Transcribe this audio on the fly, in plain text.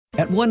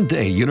At One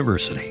Day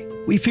University,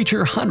 we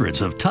feature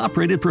hundreds of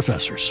top-rated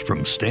professors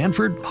from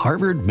Stanford,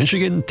 Harvard,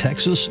 Michigan,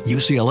 Texas,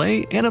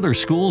 UCLA, and other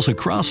schools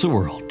across the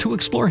world to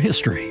explore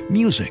history,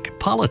 music,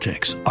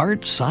 politics,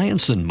 art,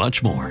 science, and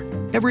much more.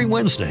 Every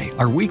Wednesday,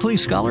 our weekly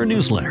scholar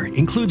newsletter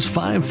includes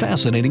 5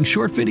 fascinating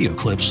short video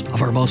clips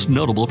of our most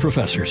notable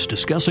professors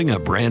discussing a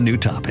brand new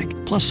topic,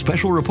 plus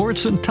special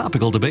reports and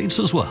topical debates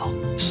as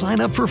well.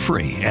 Sign up for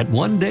free at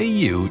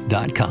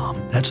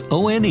onedayu.com. That's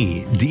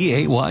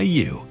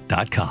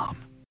ONEDAYU.com.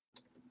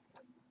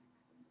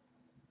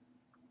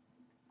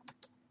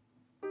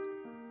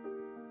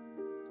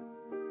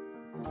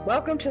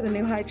 Welcome to the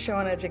New Heights Show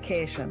on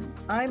Education.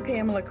 I'm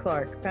Pamela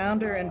Clark,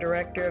 founder and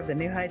director of the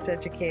New Heights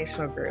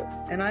Educational Group,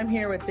 and I'm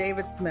here with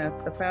David Smith,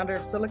 the founder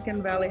of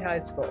Silicon Valley High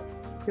School,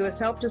 who has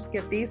helped us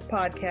get these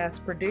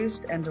podcasts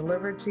produced and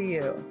delivered to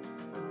you.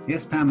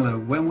 Yes, Pamela,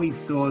 when we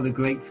saw the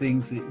great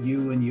things that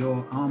you and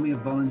your army of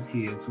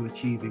volunteers were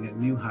achieving at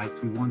New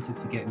Heights, we wanted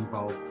to get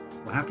involved.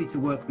 We're happy to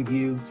work with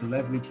you to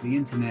leverage the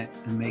internet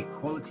and make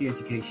quality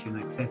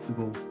education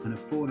accessible and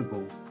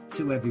affordable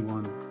to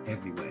everyone,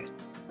 everywhere.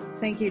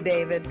 Thank you,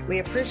 David. We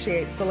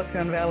appreciate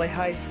Silicon Valley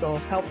High School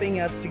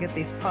helping us to get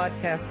these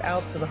podcasts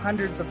out to the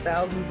hundreds of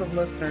thousands of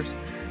listeners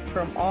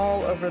from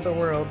all over the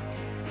world.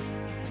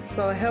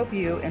 So I hope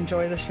you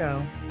enjoy the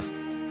show.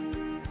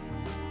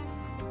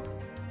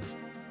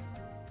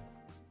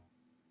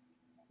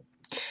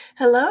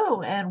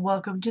 Hello, and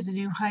welcome to the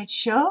New Heights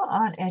Show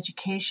on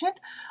Education.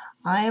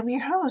 I am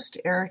your host,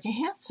 Erika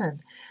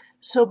Hanson.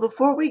 So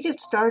before we get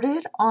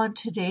started on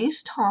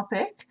today's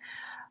topic,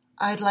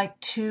 I'd like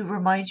to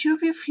remind you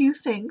of a few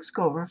things,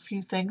 go over a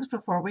few things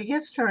before we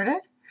get started.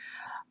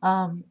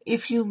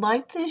 If you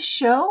like this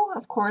show,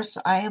 of course,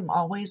 I am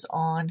always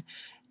on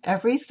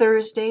every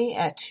Thursday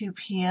at 2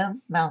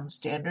 p.m. Mountain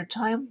Standard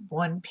Time,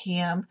 1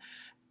 p.m.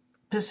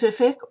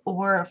 Pacific,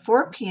 or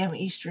 4 p.m.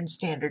 Eastern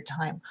Standard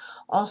Time.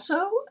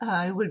 Also,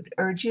 I would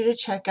urge you to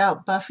check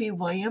out Buffy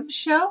Williams'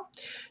 show.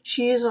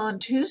 She is on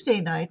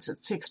Tuesday nights at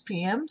 6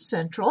 p.m.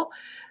 Central,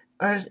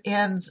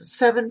 and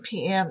 7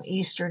 p.m.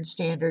 Eastern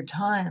Standard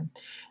Time.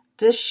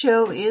 This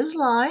show is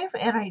live,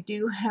 and I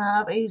do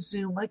have a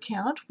Zoom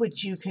account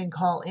which you can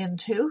call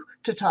into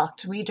to talk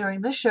to me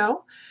during the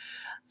show.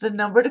 The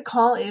number to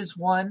call is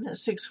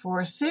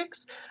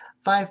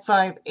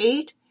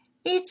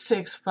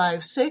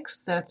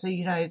 1-646-558-8656. That's a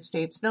United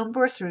States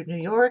number through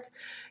New York.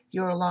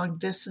 Your long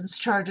distance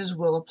charges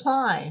will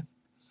apply.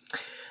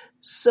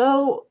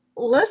 So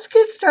let's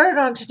get started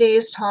on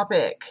today's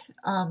topic.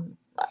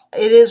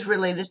 It is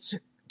related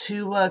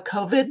to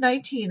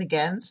COVID-19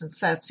 again, since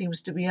that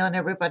seems to be on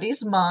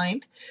everybody's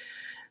mind.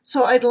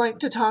 So I'd like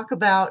to talk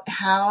about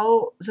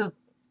how the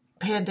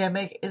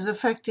pandemic is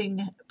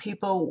affecting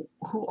people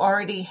who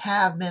already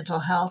have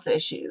mental health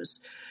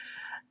issues.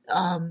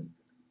 By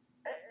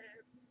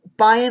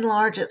and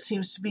large, it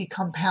seems to be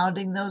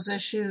compounding those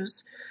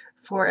issues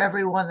for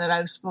everyone that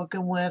I've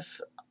spoken with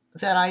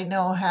that I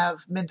know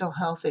have mental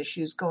health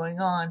issues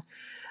going on.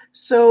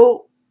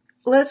 So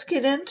let's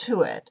get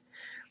into it.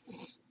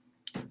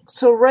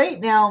 So right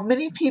now,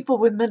 many people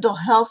with mental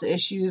health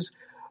issues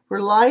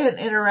rely on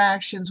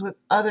interactions with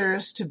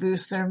others to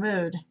boost their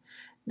mood.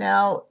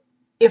 Now,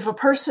 if a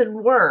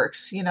person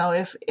works,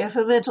 if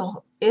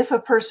a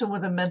person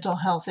with a mental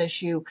health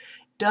issue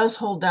does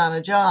hold down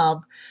a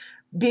job,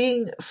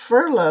 being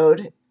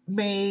furloughed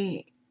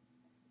may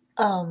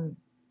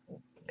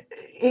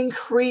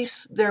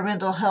increase their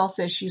mental health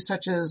issues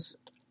such as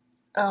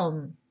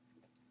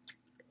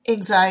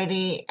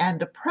anxiety and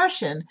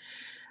depression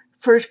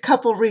for a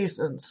couple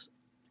reasons.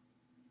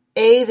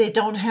 A, they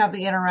don't have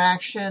the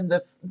interaction,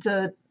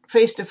 the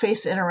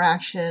face-to-face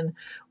interaction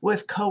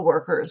with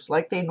coworkers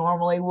like they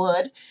normally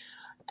would,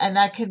 and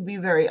that can be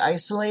very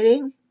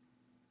isolating.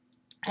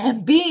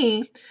 And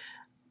B,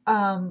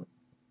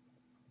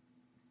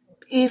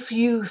 if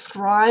you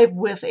thrive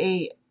with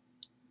a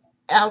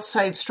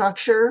outside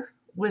structure,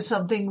 with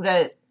something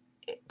that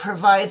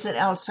provides an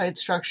outside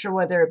structure,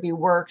 whether it be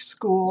work,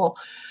 school,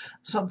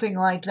 something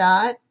like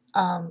that,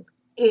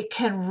 it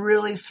can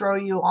really throw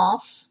you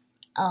off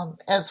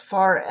as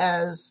far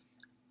as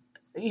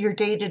your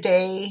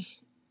day-to-day,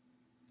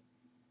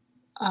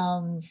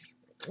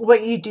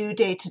 what you do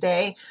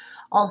day-to-day.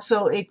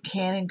 Also, it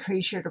can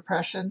increase your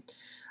depression.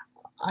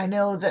 I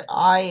know that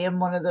I am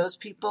one of those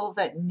people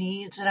that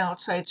needs an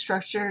outside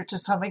structure to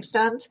some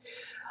extent.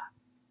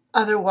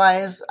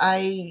 Otherwise,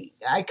 I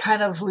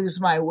kind of lose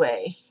my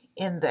way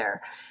in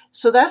there.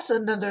 So that's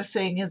another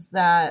thing, is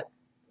that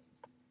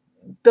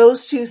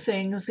those two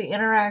things, the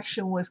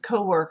interaction with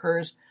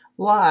coworkers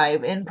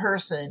live in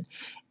person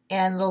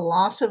and the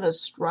loss of a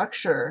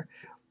structure,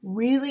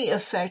 really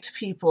affect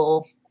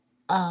people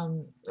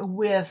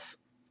with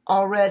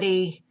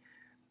already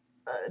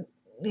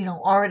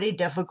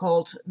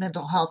difficult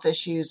mental health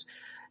issues.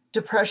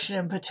 Depression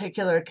in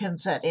particular can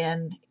set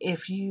in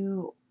if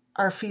you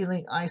are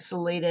feeling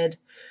isolated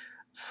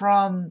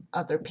from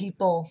other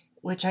people,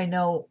 which I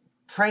know,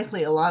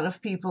 frankly, a lot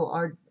of people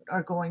are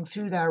going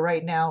through that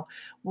right now,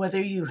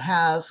 whether you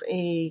have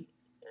a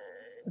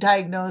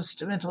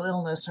diagnosed mental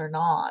illness or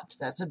not.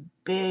 That's a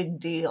big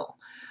deal.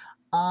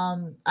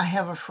 I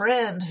have a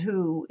friend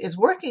who is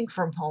working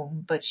from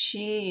home, but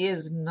she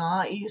is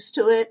not used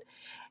to it,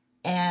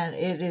 and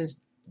it is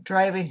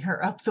driving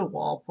her up the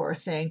wall, poor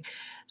thing.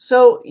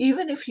 So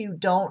even if you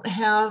don't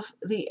have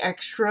the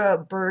extra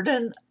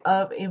burden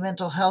of a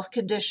mental health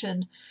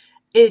condition,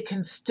 it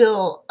can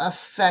still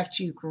affect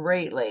you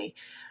greatly.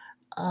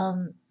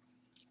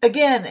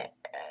 Again,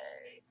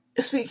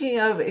 speaking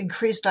of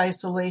increased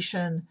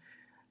isolation,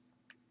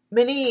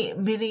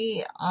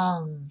 many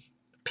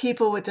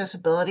people with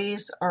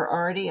disabilities are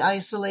already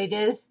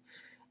isolated,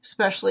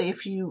 especially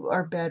if you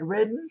are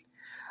bedridden.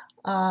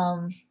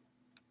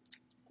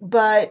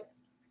 But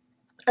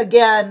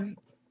again,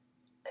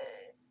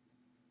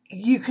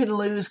 you can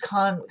lose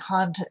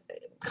contact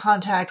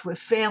with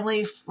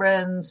family,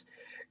 friends,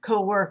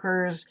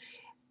 coworkers.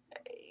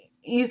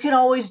 You can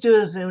always do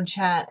a Zoom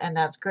chat, and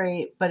that's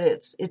great, but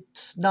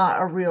it's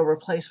not a real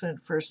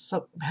replacement for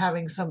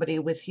having somebody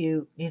with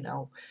you,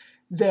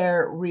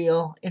 there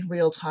in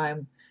real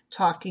time,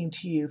 talking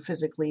to you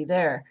physically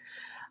there.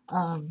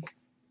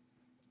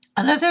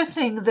 Another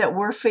thing that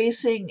we're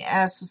facing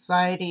as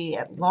society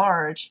at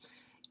large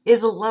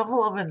is a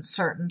level of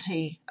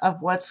uncertainty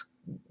of what's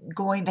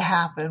going to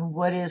happen,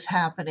 what is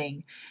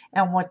happening,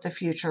 and what the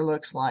future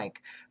looks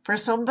like. For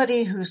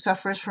somebody who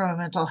suffers from a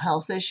mental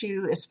health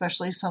issue,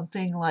 especially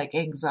something like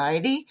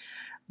anxiety,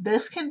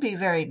 this can be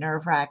very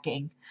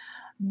nerve-wracking,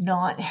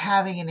 not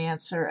having an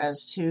answer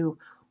as to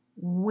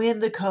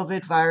when the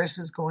COVID virus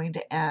is going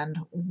to end,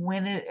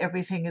 when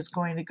everything is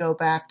going to go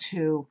back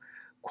to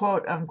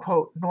quote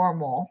unquote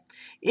normal,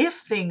 if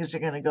things are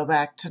going to go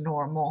back to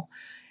normal,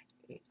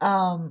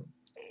 and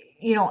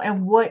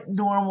what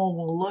normal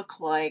will look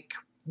like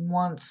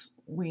once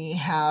we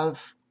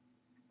have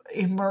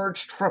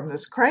emerged from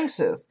this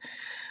crisis.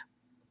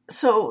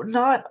 So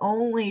not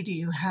only do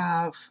you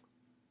have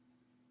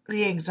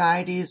the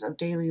anxieties of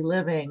daily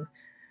living,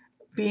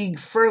 being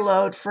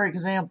furloughed, for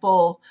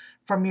example,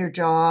 from your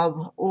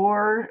job,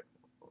 or,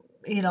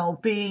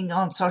 being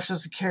on Social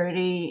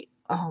Security,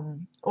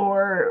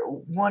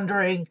 or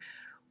wondering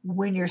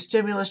when your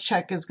stimulus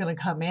check is going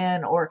to come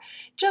in, or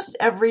just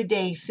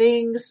everyday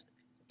things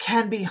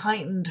can be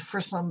heightened for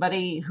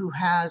somebody who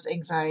has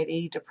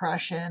anxiety,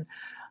 depression,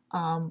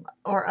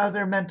 or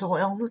other mental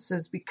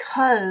illnesses,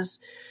 because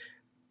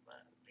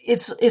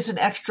it's an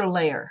extra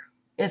layer.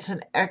 It's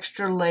an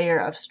extra layer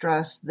of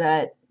stress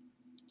that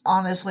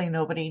honestly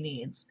nobody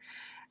needs.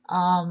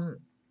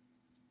 And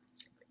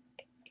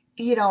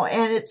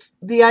it's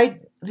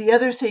the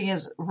other thing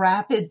is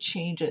rapid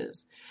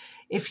changes.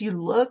 If you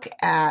look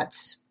at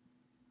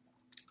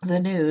the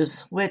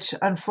news, which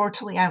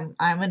unfortunately I'm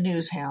a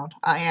news hound.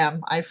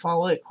 I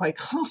follow it quite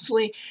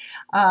closely.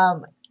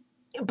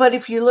 But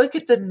if you look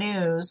at the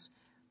news,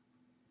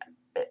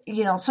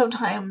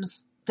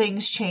 sometimes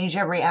things change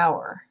every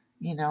hour.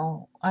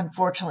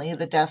 Unfortunately,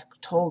 the death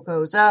toll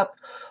goes up,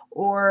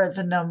 or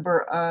the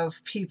number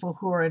of people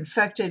who are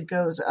infected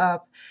goes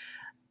up.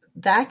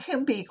 That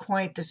can be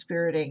quite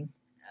dispiriting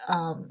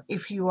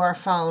if you are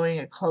following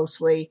it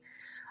closely.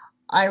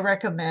 I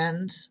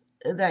recommend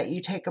that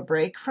you take a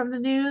break from the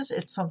news.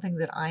 It's something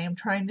that I am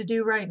trying to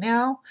do right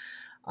now.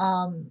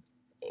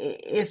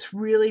 It's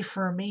really,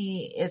 for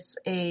me, it's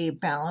a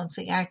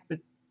balancing act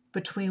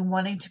between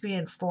wanting to be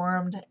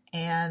informed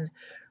and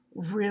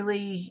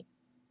really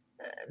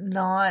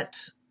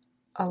not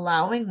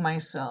allowing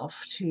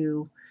myself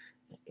to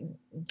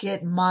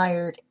get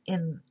mired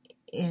in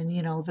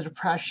the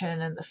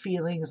depression and the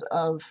feelings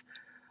of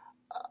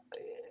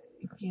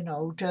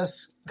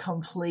just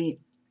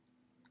complete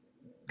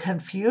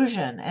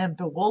confusion and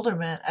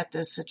bewilderment at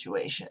this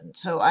situation.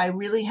 So I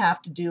really have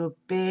to do a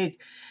big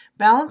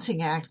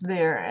balancing act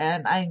there,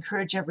 and I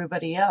encourage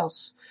everybody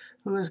else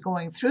who is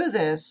going through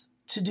this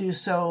to do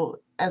so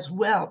as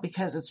well,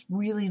 because it's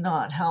really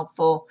not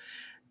helpful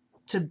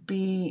to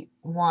be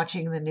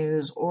watching the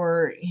news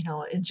or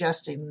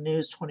ingesting the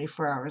news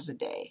 24 hours a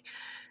day.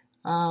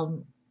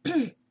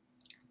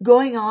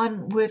 Going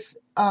on with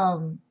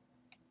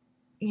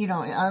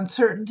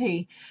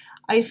uncertainty,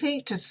 I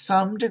think to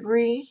some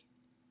degree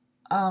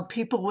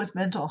people with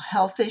mental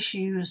health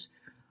issues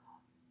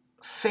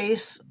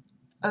face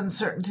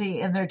uncertainty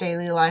in their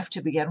daily life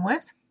to begin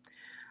with.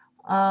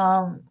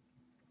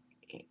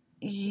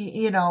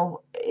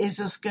 Is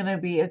this going to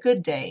be a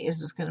good day? Is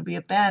this going to be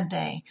a bad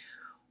day?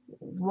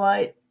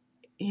 What,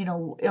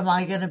 am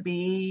I going to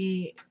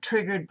be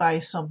triggered by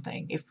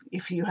something?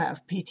 If you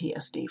have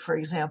PTSD, for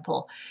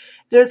example,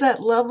 there's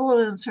that level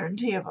of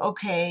uncertainty of,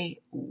 okay,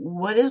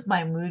 what is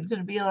my mood going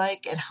to be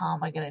like, and how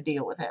am I going to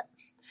deal with it?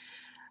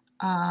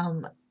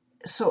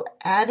 So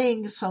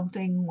adding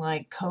something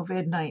like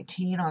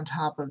COVID-19 on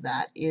top of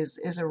that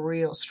is a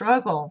real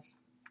struggle.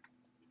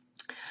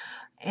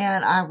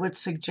 And I would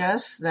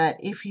suggest that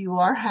if you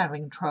are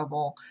having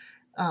trouble,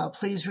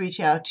 please reach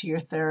out to your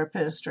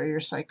therapist or your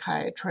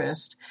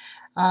psychiatrist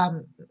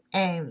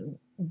and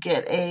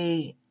get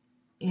a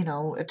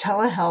a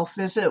telehealth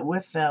visit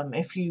with them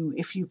if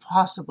you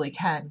possibly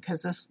can,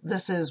 because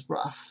this is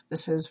rough.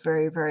 This is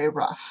very, very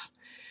rough.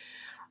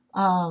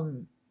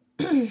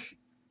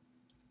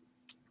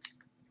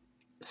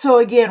 So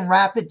again,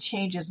 rapid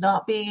changes,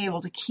 not being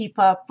able to keep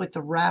up with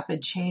the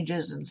rapid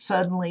changes, and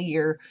suddenly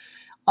you're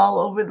all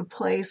over the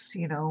place,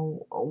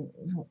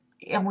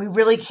 and we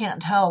really can't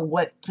tell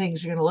what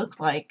things are going to look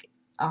like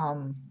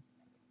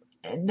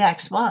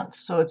next month.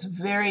 So it's a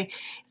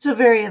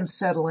very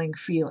unsettling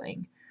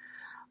feeling.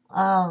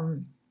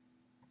 And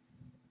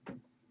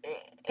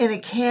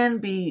it can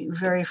be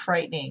very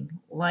frightening,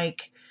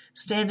 like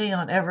standing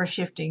on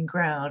ever-shifting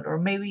ground, or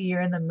maybe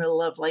you're in the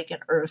middle of like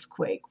an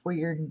earthquake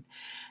where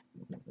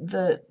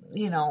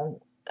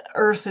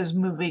earth is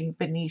moving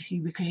beneath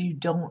you because you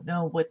don't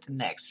know what the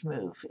next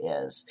move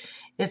is.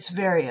 It's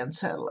very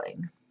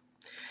unsettling.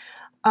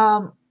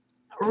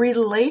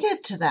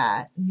 Related to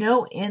that,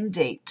 no end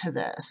date to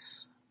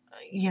this.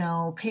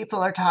 People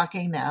are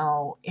talking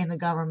now in the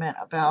government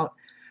about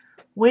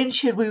when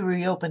should we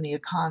reopen the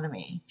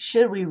economy?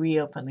 Should we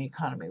reopen the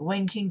economy?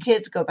 When can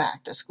kids go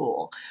back to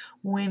school?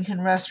 When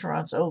can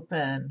restaurants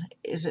open?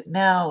 Is it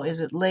now? Is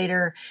it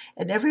later?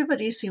 And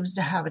everybody seems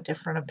to have a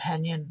different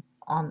opinion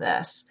on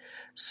this.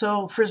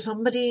 So for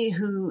somebody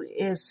who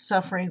is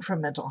suffering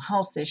from mental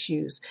health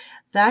issues,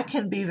 that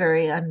can be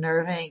very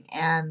unnerving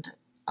and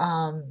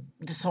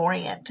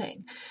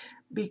disorienting,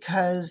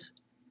 because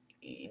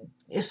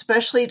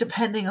especially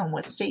depending on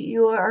what state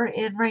you are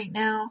in right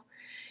now,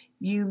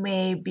 you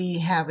may be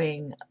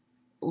having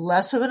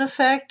less of an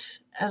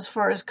effect as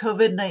far as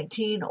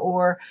COVID-19,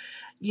 or,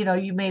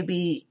 you may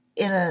be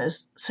in a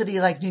city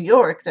like New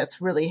York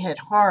that's really hit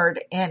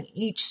hard, and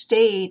each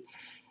state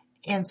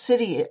and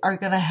city are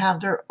going to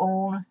have their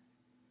own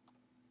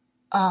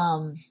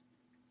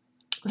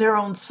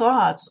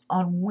thoughts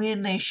on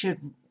when they should,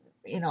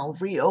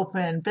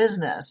 reopen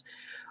business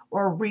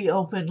or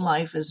reopen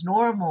life as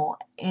normal.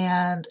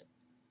 And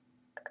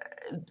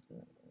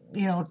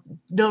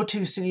no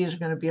two cities are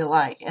going to be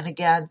alike. And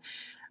again,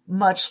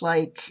 much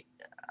like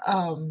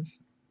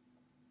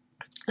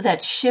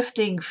that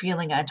shifting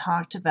feeling I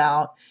talked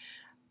about,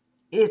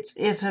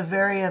 it's a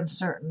very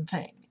uncertain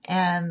thing.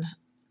 And,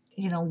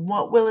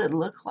 what will it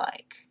look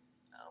like?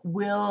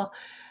 Will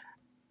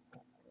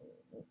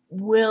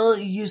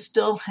you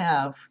still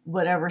have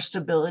whatever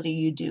stability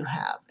you do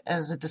have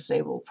as a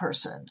disabled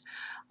person?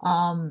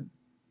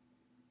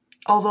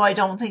 Although I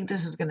don't think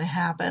this is going to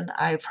happen,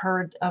 I've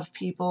heard of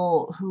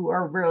people who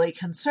are really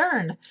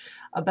concerned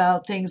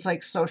about things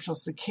like Social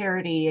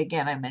Security.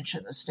 Again, I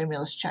mentioned the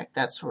stimulus check,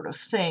 that sort of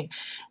thing.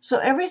 So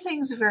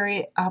everything's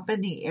very up in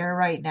the air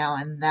right now,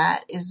 and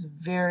that is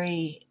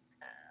very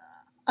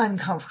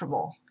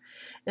uncomfortable,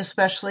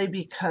 especially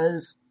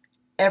because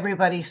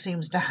everybody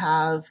seems to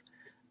have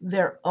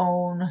their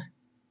own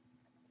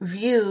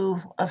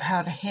view of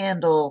how to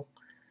handle,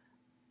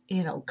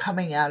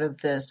 coming out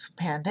of this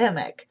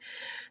pandemic.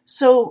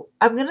 So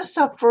I'm going to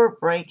stop for a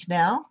break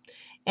now,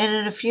 and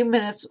in a few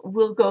minutes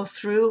we'll go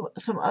through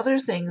some other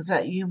things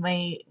that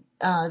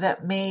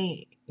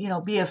may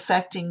be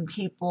affecting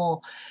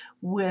people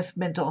with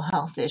mental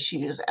health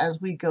issues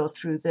as we go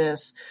through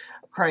this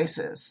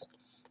crisis.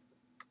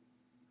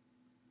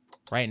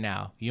 Right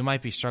now, you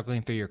might be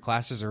struggling through your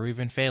classes or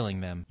even failing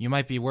them. You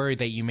might be worried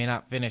that you may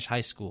not finish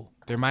high school.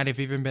 There might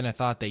have even been a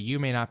thought that you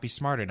may not be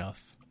smart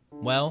enough.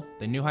 Well,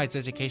 the New Heights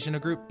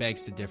Educational Group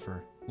begs to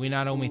differ. We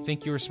not only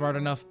think you are smart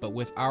enough, but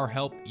with our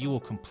help, you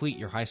will complete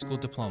your high school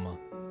diploma.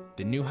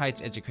 The New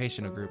Heights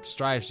Educational Group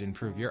strives to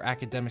improve your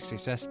academic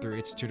success through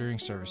its tutoring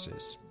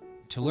services.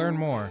 To learn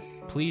more,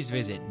 please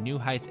visit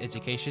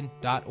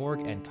newheightseducation.org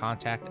and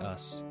contact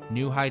us.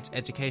 New Heights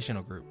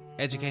Educational Group,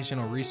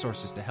 educational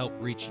resources to help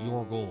reach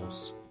your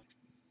goals.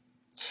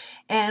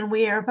 And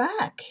we are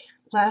back.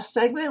 Last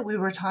segment, we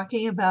were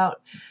talking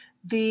about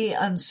the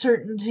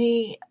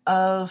uncertainty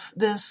of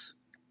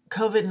this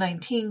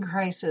COVID-19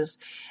 crisis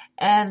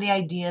and the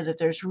idea that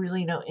there's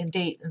really no end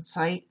date in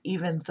sight,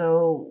 even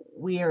though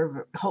we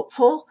are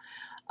hopeful.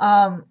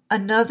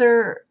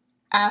 Another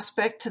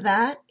aspect to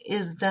that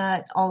is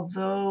that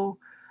although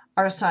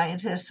our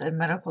scientists and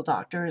medical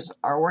doctors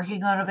are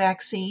working on a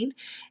vaccine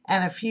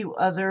and a few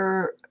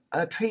other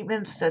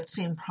treatments that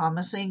seem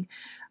promising,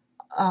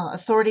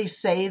 authorities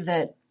say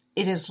that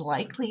it is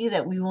likely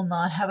that we will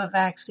not have a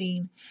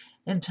vaccine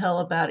until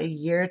about a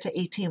year to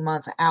 18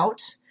 months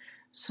out.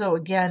 So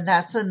again,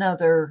 that's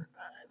another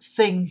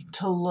thing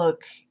to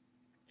look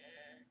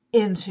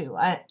into.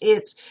 It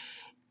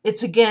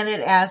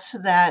adds to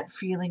that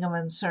feeling of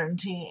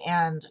uncertainty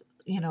and,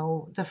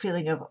 the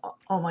feeling of,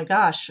 oh my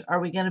gosh, are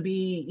we going to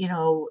be,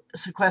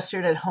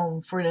 sequestered at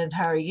home for an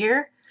entire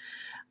year?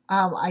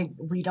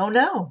 We don't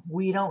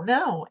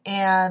know.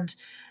 And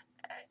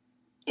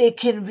it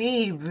can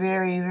be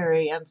very,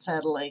 very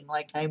unsettling,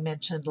 like I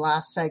mentioned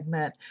last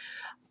segment.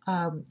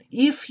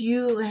 If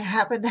you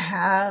happen to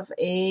have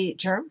a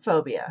germ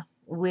phobia,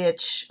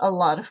 which a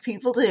lot of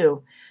people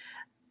do,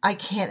 I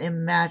can't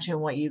imagine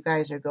what you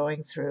guys are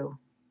going through.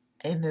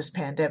 in this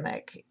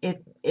pandemic.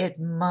 It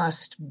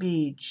must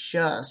be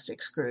just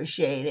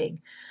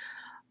excruciating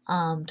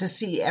to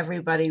see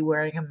everybody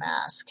wearing a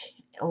mask,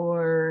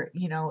 or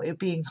it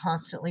being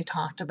constantly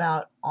talked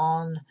about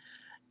on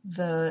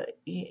the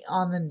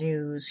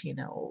news.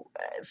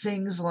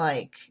 Things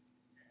like,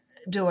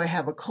 do I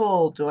have a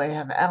cold? Do I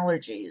have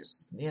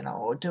allergies?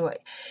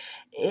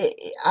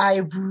 I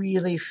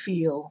really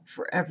feel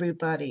for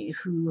everybody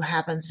who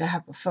happens to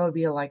have a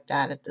phobia like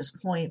that at this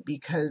point,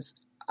 because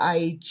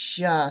I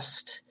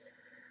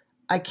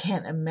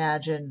can't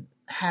imagine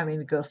having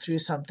to go through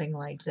something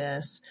like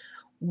this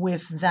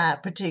with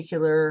that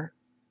particular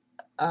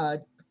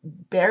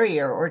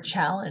barrier or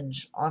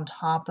challenge on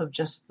top of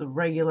just the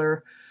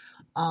regular,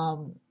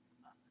 the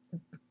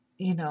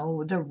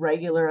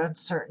regular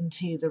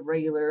uncertainty, the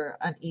regular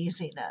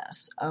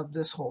uneasiness of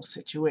this whole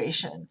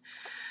situation.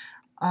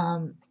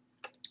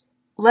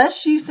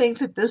 Lest you think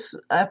that this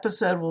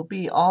episode will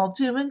be all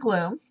doom and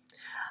gloom,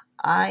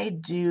 I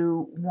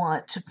do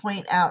want to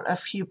point out a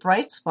few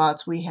bright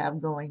spots we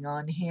have going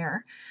on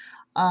here.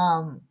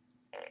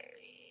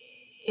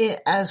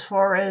 As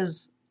far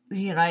as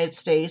the United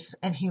States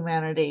and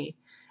humanity,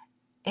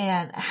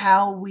 and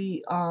how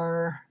we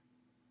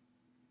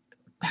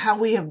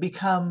have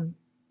become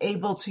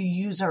able to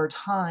use our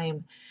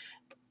time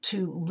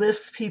to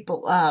lift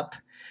people up,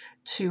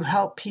 to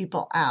help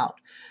people out.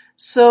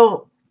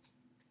 So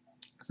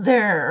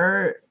there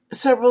are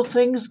several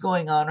things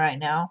going on right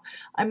now.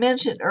 I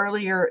mentioned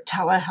earlier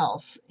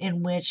telehealth,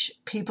 in which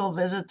people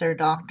visit their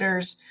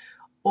doctors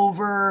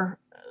over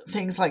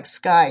things like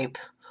Skype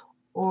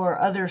or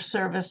other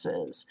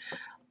services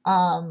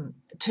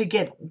to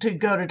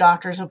go to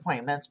doctor's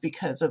appointments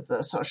because of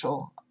the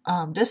social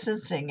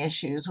distancing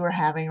issues we're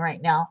having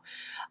right now.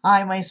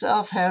 I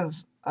myself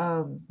have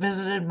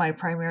visited my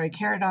primary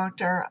care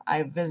doctor.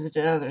 I've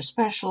visited other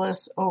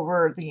specialists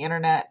over the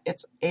internet.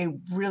 It's a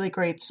really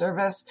great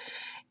service.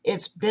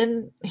 It's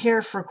been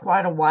here for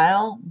quite a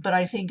while, but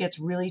I think it's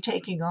really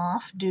taking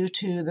off due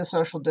to the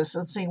social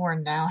distancing we're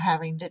now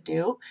having to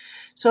do.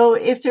 So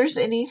if there's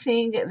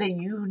anything that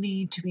you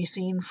need to be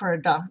seen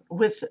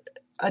with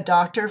a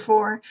doctor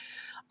for,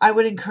 I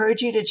would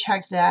encourage you to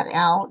check that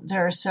out.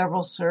 There are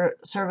several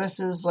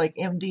services like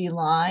MD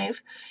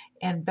Live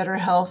and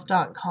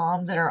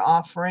BetterHealth.com that are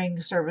offering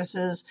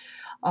services.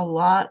 A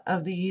lot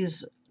of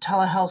these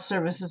telehealth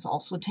services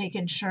also take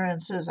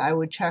insurances. I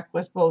would check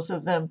with both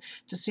of them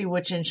to see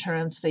which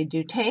insurance they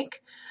do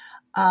take.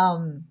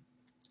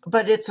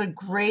 But it's a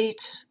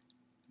great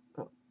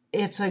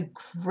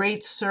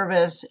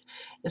service,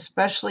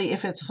 especially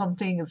if it's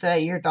something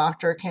that your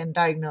doctor can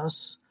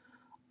diagnose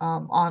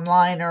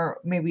online or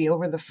maybe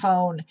over the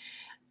phone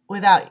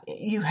without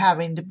you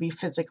having to be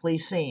physically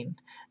seen.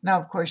 Now,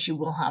 of course, you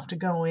will have to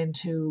go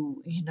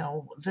into,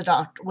 the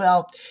doctor.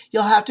 Well,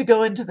 you'll have to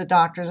go into the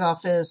doctor's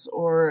office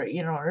or,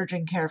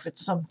 urgent care if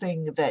it's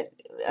something that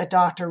a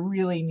doctor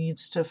really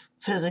needs to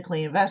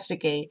physically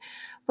investigate.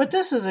 But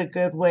this is a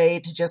good way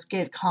to just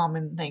get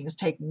common things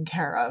taken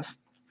care of.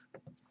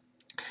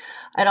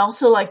 I'd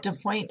also like to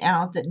point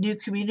out that new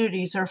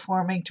communities are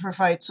forming to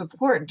provide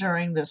support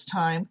during this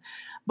time,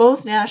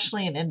 both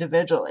nationally and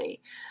individually.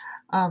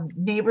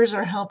 Neighbors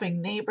are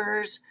helping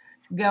neighbors.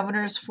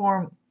 Governors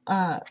from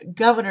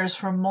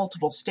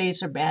multiple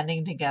states are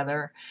banding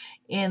together.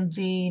 In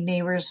the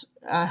Neighbors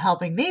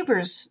Helping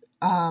Neighbors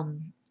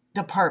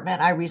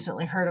department, I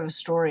recently heard of a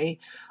story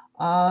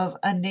of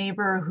a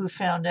neighbor who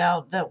found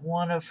out that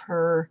one of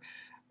her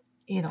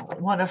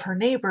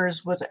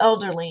neighbors was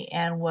elderly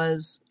and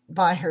was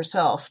by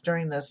herself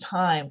during this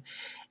time.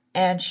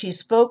 And she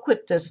spoke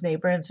with this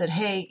neighbor and said,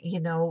 hey,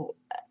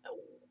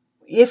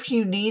 if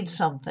you need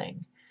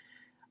something,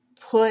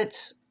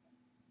 put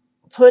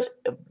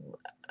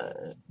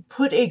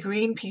a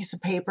green piece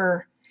of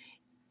paper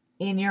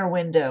in your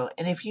window.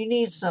 And if you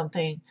need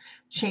something,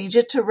 change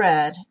it to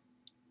red,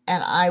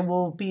 and I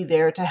will be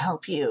there to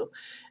help you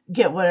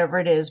get whatever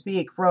it is, be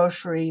it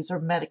groceries or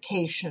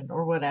medication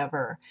or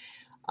whatever.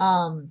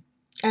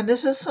 And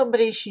this is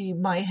somebody she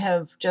might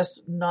have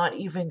just not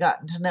even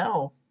gotten to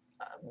know,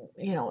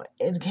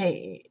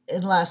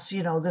 unless,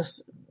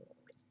 this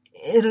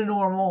in a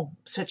normal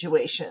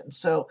situation.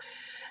 So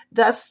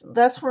that's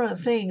one of the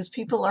things.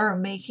 People are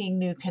making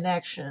new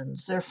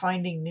connections. They're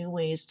finding new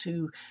ways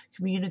to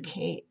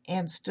communicate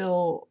and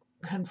still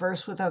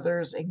converse with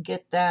others and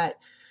get that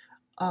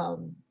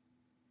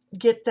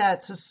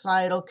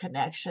societal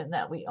connection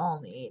that we all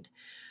need.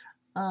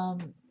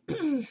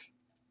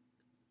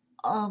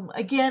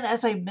 Again,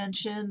 as I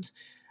mentioned,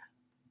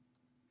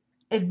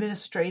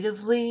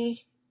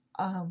 administratively,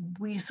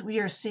 we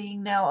are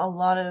seeing now a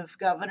lot of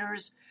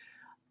governors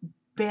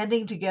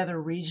banding together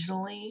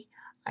regionally.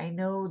 I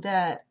know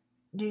that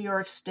New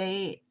York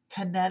State,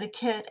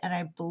 Connecticut, and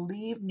I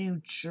believe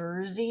New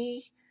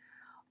Jersey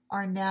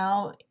are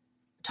now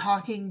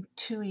talking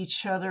to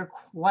each other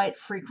quite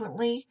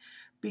frequently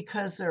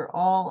because they're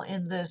all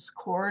in this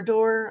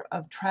corridor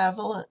of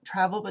travel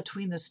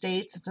between the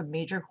states. It's a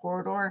major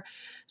corridor,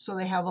 so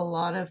they have a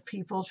lot of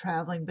people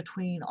traveling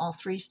between all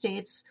three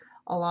states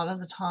a lot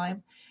of the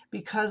time.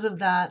 Because of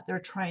that, they're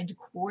trying to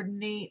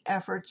coordinate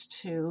efforts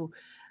to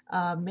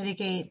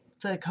mitigate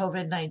the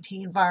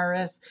COVID-19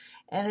 virus,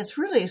 and it's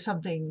really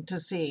something to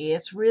see.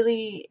 It's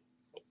really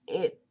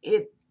it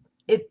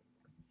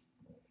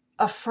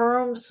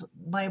affirms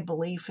my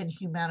belief in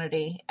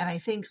humanity, and I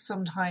think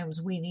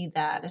sometimes we need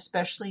that,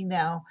 especially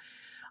now.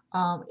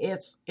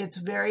 It's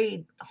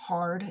very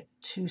hard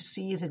to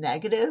see the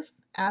negative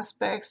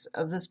aspects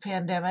of this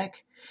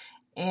pandemic,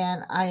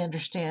 and I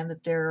understand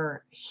that there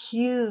are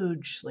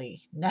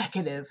hugely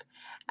negative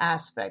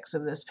aspects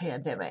of this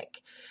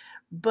pandemic.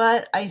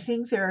 But I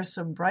think there are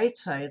some bright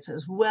sides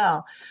as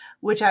well,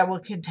 which I will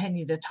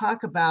continue to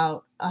talk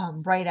about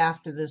right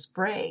after this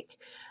break.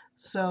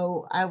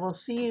 So I will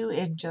see you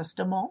in just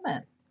a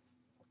moment.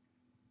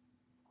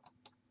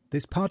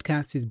 This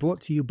podcast is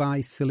brought to you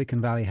by Silicon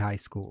Valley High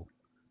School,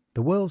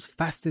 the world's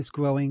fastest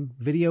growing,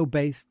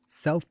 video-based,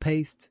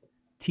 self-paced,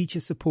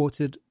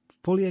 teacher-supported,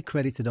 fully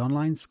accredited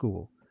online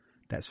school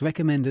that's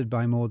recommended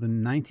by more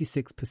than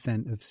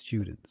 96% of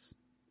students.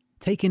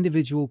 Take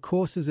individual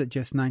courses at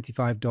just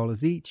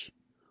 $95 each,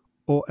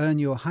 or earn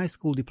your high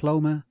school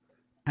diploma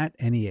at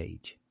any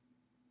age.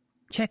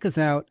 Check us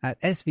out at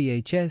svhs.co.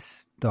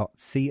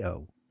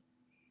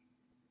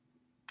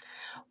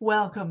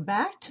 Welcome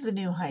back to the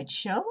New Heights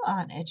Show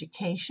on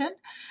education.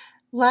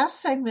 Last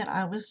segment,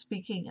 I was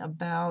speaking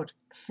about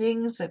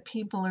things that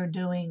people are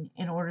doing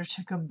in order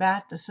to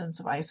combat the sense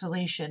of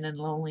isolation and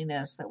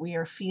loneliness that we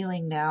are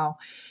feeling now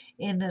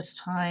in this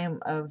time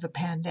of the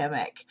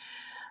pandemic.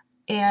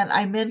 And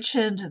I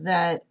mentioned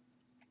that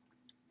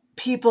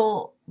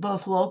people,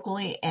 both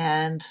locally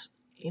and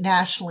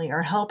nationally,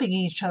 are helping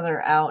each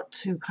other out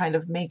to kind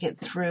of make it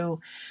through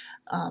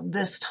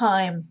this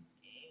time,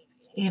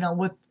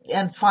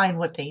 and find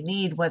what they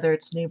need, whether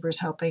it's neighbors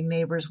helping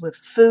neighbors with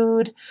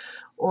food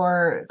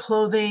or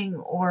clothing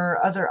or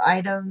other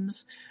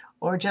items,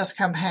 or just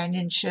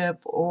companionship,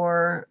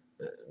 or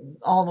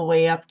all the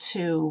way up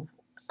to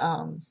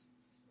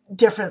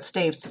different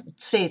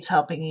states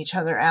helping each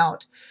other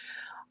out.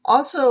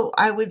 Also,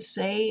 I would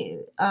say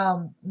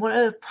one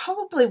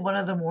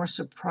of the more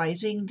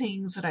surprising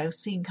things that I've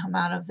seen come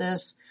out of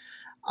this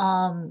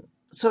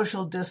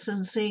social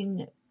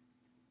distancing,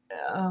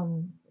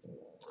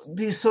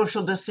 these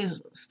social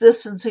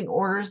distancing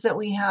orders that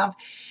we have,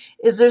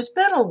 is there's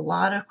been a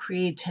lot of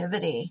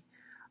creativity.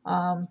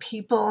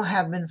 People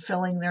have been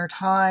filling their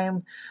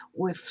time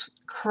with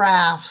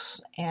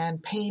crafts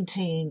and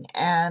painting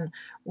and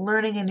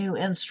learning a new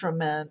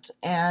instrument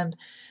and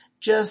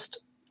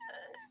just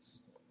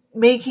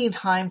making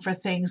time for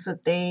things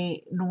that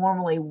they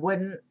normally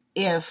wouldn't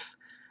if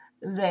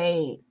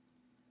they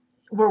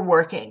were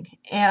working.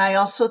 And I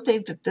also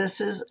think that this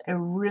is a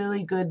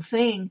really good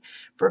thing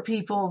for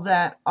people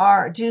that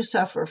do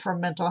suffer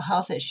from mental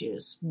health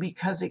issues,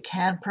 because it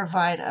can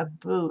provide a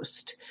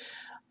boost.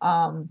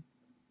 And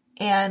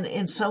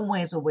in some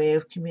ways, a way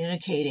of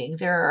communicating.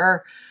 There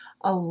are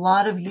a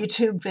lot of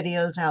YouTube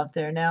videos out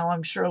there now.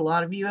 I'm sure a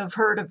lot of you have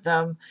heard of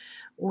them,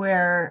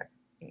 where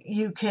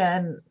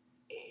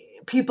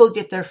people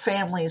get their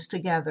families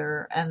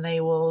together and they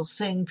will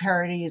sing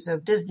parodies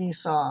of Disney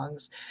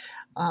songs,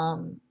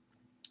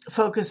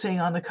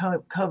 focusing on the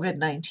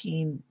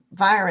COVID-19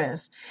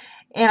 virus.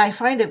 And I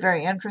find it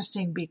very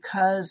interesting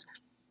because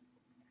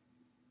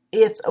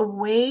it's a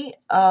way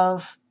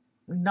of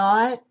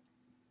not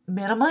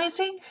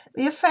minimizing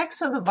the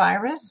effects of the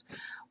virus,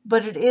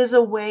 but it is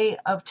a way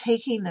of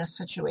taking this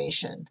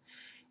situation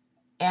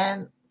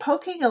and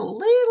poking a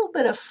little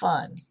bit of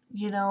fun,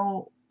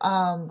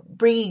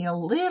 bringing a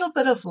little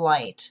bit of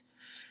light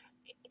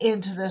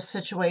into this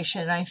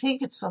situation. And I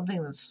think it's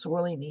something that's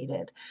sorely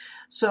needed.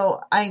 So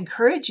I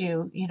encourage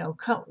you,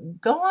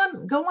 go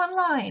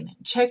online,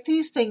 check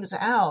these things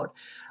out.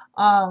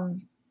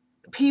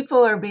 People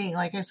are being,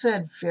 like I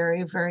said,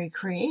 very, very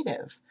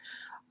creative.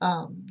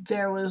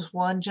 There was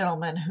one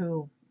gentleman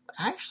who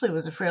actually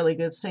was a fairly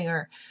good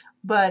singer,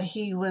 but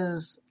he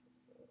was,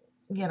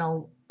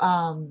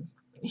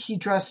 he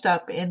dressed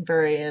up in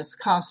various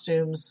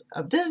costumes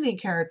of Disney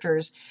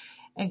characters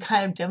and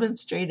kind of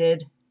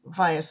demonstrated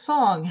via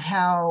song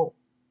how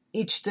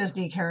each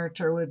Disney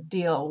character would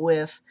deal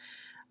with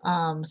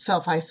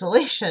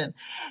self-isolation.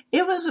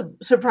 It was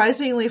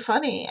surprisingly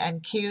funny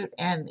and cute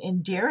and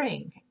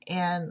endearing,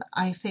 and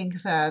I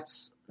think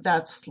that's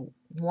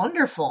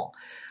wonderful.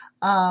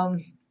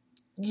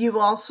 You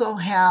also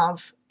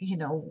have,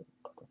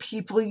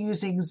 people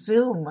using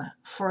Zoom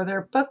for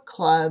their book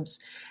clubs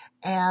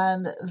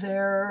and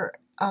their,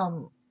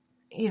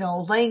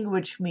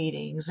 language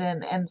meetings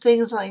and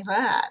things like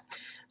that.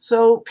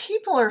 So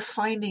people are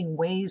finding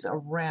ways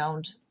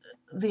around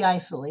the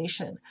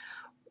isolation.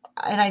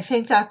 And I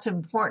think that's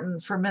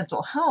important for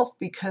mental health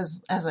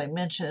because, as I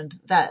mentioned,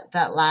 that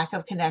lack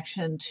of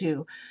connection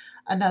to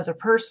another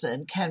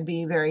person can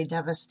be very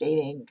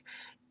devastating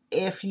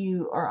if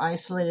you are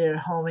isolated at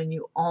home and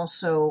you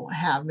also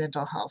have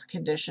mental health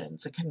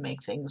conditions. It can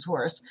make things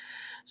worse.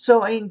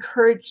 So I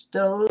encourage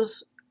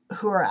those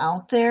who are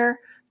out there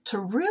to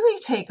really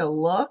take a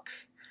look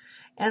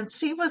and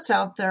see what's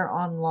out there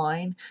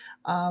online.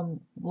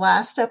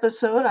 Last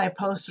episode, I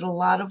posted a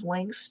lot of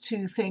links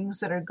to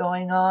things that are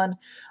going on,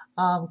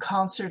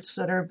 concerts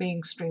that are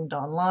being streamed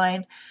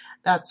online,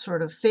 that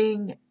sort of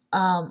thing.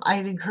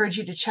 I'd encourage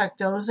you to check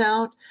those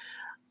out.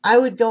 I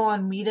would go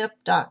on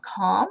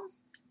meetup.com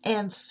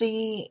and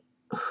see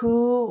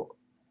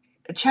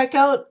check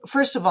out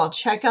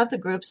the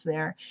groups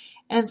there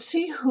and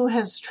see who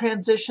has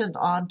transitioned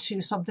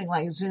onto something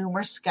like Zoom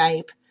or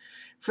Skype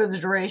for the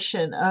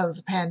duration of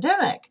the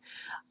pandemic.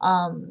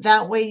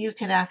 That way you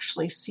can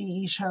actually see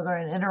each other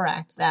and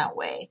interact that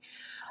way.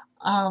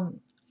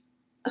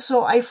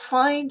 So I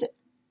find,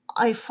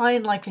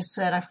 like I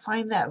said, I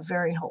find that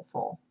very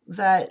helpful,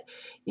 that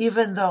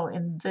even though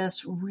in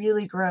this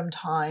really grim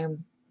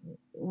time,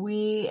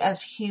 we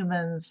as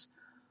humans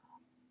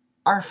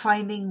are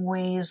finding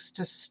ways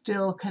to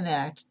still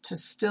connect, to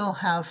still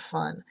have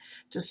fun,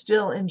 to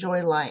still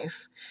enjoy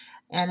life.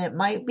 And it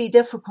might be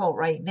difficult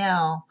right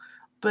now,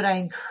 but I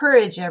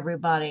encourage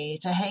everybody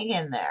to hang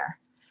in there.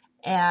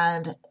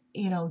 And,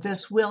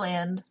 this will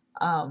end.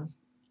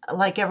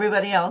 Like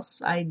everybody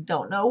else, I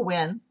don't know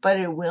when, but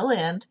it will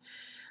end.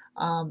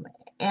 And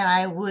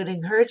I would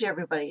encourage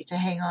everybody to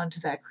hang on to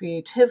that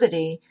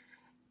creativity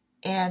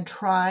and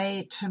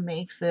try to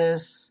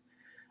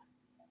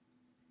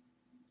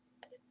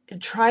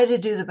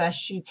do the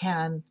best you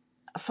can.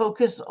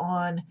 Focus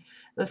on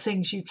the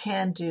things you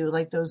can do,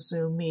 like those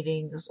Zoom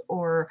meetings,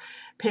 or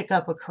pick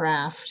up a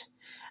craft.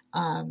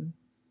 And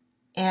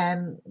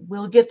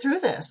we'll get through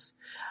this.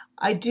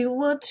 I do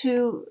want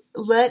to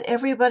let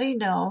everybody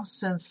know,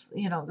 since,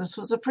 this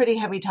was a pretty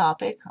heavy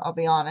topic, I'll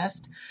be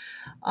honest.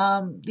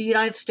 The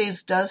United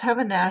States does have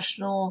a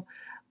national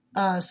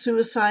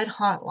suicide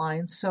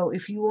hotline. So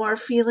if you are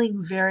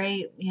feeling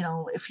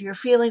if you're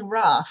feeling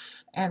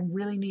rough and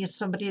really need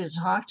somebody to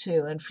talk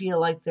to and feel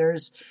like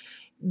there's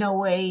no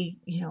way,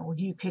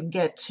 you can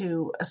get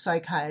to a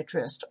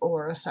psychiatrist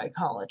or a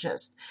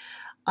psychologist,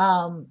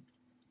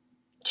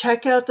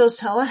 check out those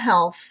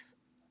telehealth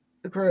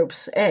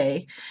groups,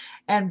 A,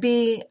 and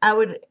B, I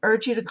would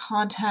urge you to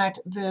contact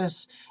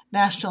this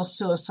National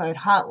Suicide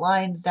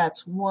Hotline.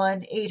 That's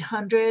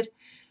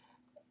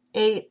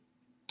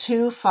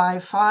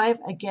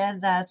 1-800-8255. Again,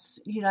 that's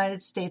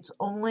United States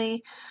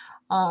only.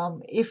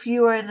 If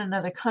you are in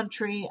another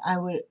country, I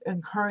would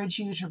encourage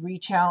you to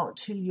reach out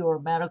to your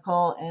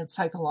medical and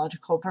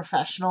psychological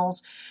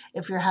professionals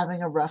if you're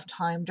having a rough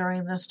time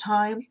during this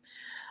time.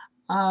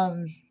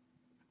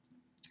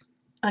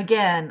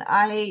 Again,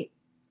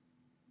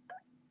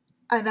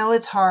 I know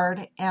it's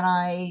hard, and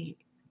I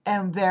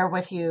am there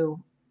with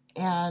you,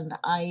 and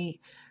I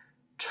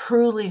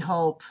truly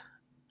hope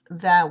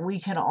that we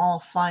can all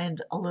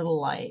find a little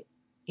light,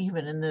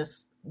 even in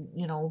this,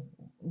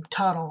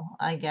 tunnel,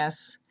 I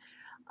guess.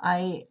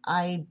 I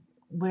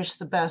wish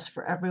the best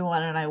for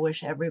everyone, and I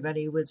wish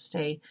everybody would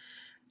stay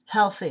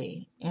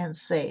healthy and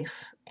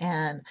safe.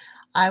 And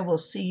I will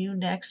see you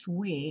next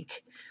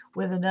week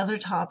with another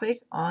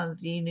topic on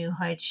the New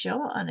Heights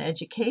Show on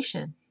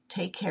education.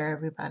 Take care,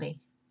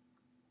 everybody.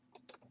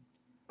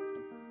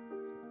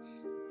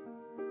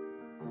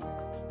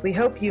 We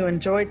hope you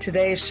enjoyed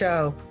today's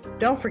show.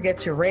 Don't forget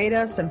to rate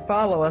us and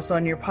follow us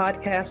on your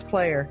podcast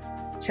player.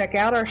 Check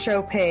out our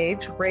show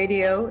page,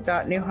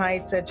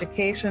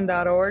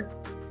 radio.newheightseducation.org,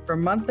 for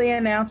monthly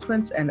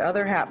announcements and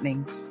other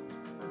happenings.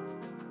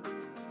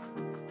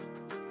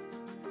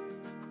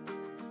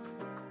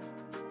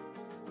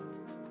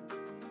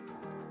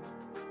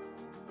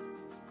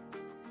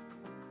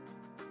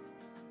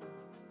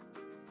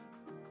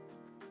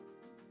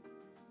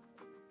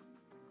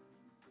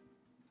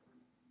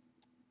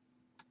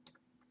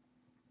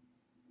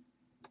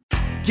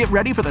 Get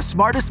ready for the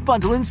smartest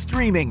bundle in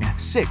streaming.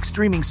 6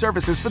 streaming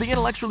services for the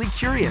intellectually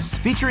curious,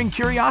 featuring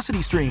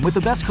Curiosity Stream with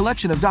the best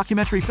collection of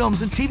documentary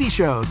films and TV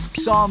shows,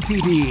 Psalm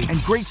TV,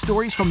 and great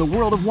stories from the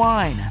world of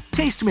wine,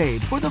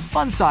 Tastemade for the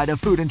fun side of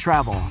food and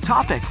travel,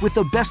 Topic with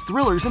the best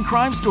thrillers and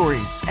crime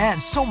stories,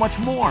 and so much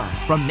more.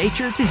 From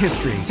nature to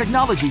history,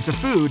 technology to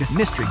food,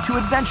 mystery to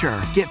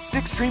adventure. Get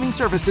 6 streaming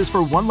services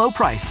for one low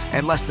price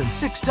and less than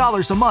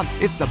 $6 a month.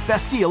 It's the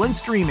best deal in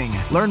streaming.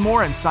 Learn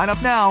more and sign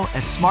up now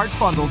at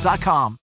smartbundle.com.